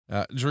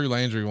Drew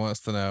Landry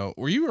wants to know,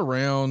 were you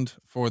around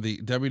for the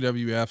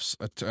WWF's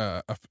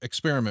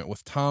experiment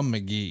with Tom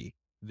Magee?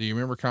 Do you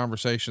remember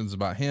conversations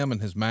about him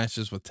and his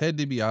matches with Ted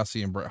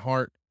DiBiase and Bret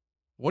Hart?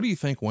 What do you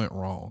think went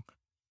wrong?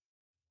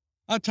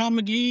 Tom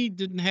Magee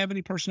didn't have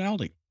any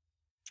personality.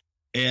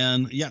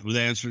 And yeah,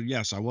 the answer,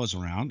 yes, I was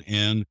around.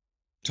 And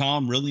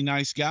Tom, really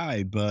nice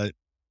guy. But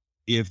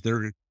if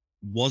there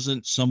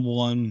wasn't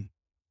someone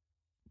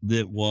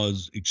that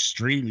was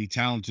extremely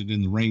talented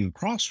in the ring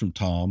across from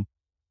Tom,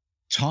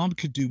 Tom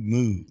could do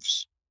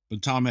moves,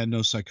 but Tom had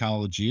no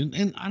psychology.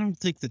 And I don't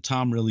think that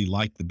Tom really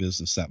liked the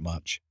business that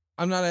much.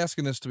 I'm not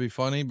asking this to be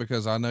funny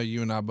because I know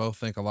you and I both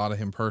think a lot of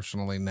him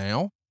personally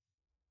now,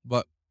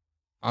 but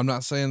I'm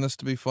not saying this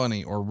to be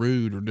funny or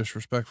rude or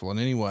disrespectful in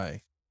any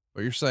way,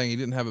 but you're saying he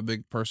didn't have a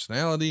big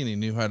personality and he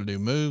knew how to do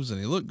moves and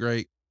he looked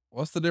great.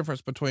 What's the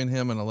difference between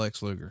him and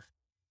Lex Luger?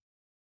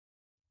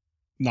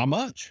 Not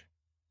much.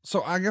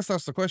 So I guess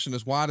that's the question,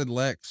 is why did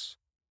Lex,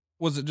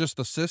 was it just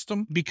the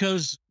system?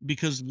 Because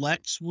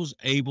Lex was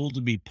able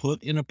to be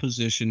put in a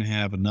position to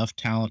have enough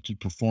talented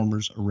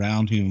performers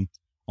around him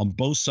on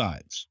both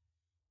sides,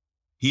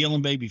 heel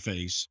and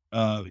babyface.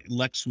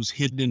 Lex was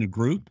hidden in a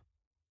group,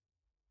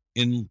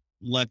 and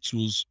Lex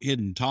was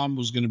hidden. Tom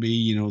was going to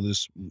be,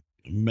 this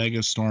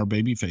mega star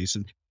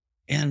babyface.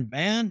 And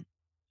man,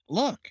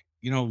 look,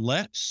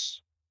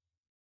 Lex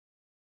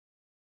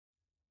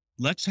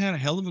had a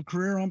hell of a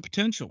career on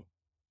potential.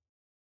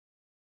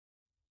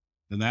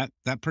 And that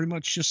pretty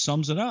much just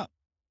sums it up.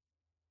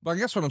 But I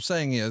guess what I'm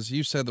saying is,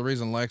 you said the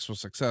reason Lex was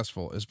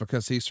successful is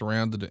because he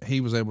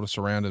was able to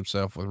surround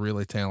himself with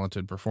really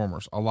talented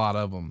performers, a lot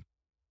of them.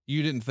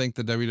 You didn't think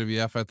the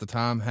WWF at the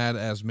time had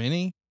as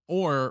many,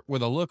 or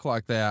with a look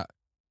like that,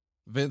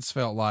 Vince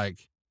felt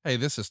like, hey,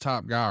 this is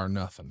top guy or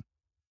nothing.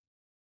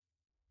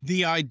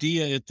 The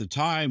idea at the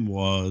time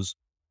was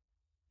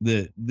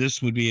that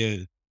this would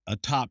be a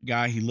top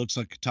guy. He looks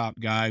like a top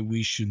guy.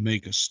 We should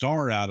make a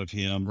star out of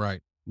him. Right.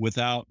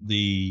 Without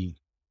the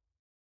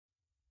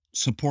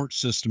support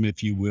system,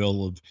 if you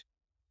will, of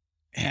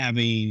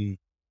having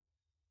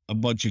a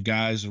bunch of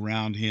guys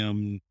around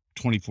him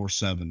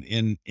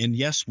 24/7. And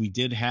yes, we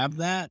did have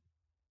that.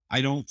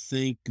 I don't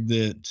think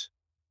that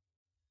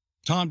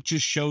Tom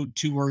just showed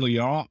too early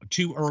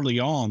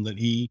on that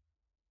he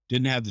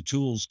didn't have the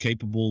tools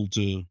capable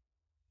to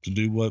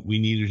do what we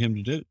needed him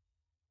to do.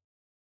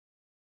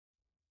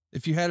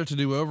 If you had it to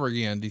do over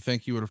again, do you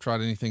think you would have tried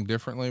anything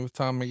differently with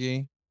Tom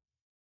Magee?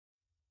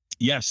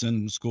 Yes,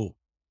 in school.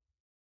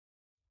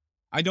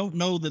 I don't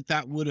know that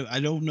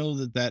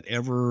that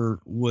ever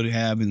would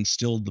have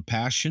instilled the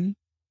passion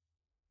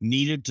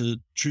needed to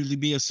truly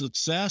be a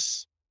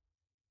success.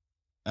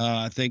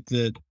 I think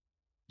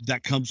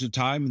that comes with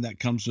time, and that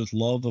comes with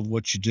love of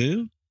what you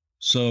do.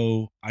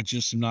 So I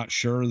just am not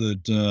sure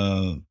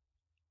that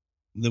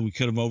we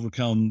could have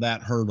overcome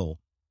that hurdle.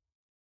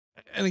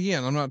 And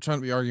again, I'm not trying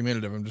to be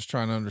argumentative. I'm just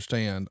trying to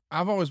understand.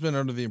 I've always been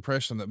under the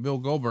impression that Bill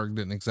Goldberg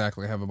didn't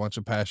exactly have a bunch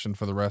of passion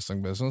for the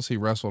wrestling business. He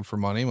wrestled for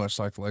money, much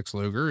like Lex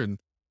Luger. And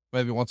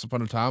maybe once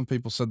upon a time,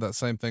 people said that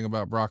same thing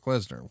about Brock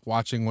Lesnar.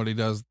 Watching what he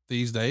does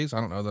these days, I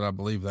don't know that I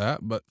believe that,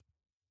 but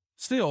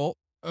still,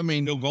 I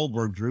mean, Bill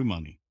Goldberg drew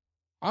money.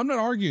 I'm not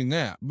arguing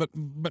that, but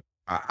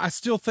I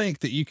still think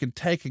that you can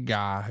take a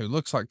guy who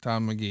looks like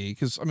Tom Magee.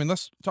 Cause I mean,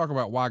 let's talk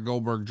about why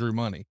Goldberg drew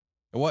money.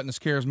 It wasn't his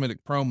charismatic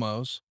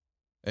promos.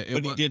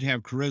 But he did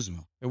have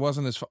charisma. It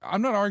wasn't as,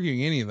 I'm not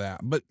arguing any of that,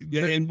 but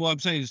yeah. And what I'm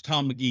saying is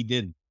Tom Magee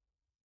didn't.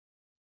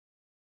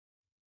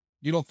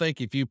 You don't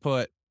think if you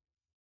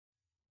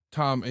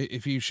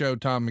showed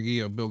Tom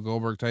Magee a Bill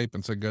Goldberg tape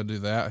and said, go do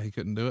that, he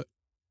couldn't do it?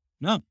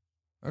 No.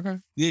 Okay.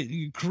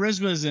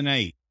 Charisma is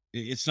innate.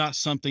 It's not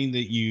something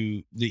that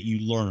you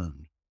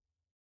learn.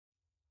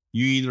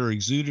 You either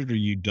exude it or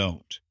you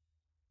don't.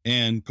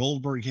 And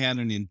Goldberg had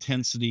an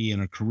intensity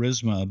and a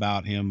charisma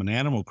about him, an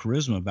animal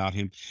charisma about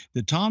him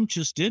that Tom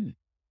just didn't.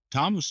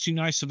 Tom was too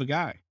nice of a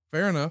guy.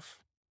 Fair enough.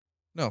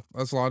 No,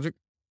 that's logic.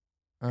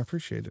 I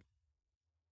appreciate it.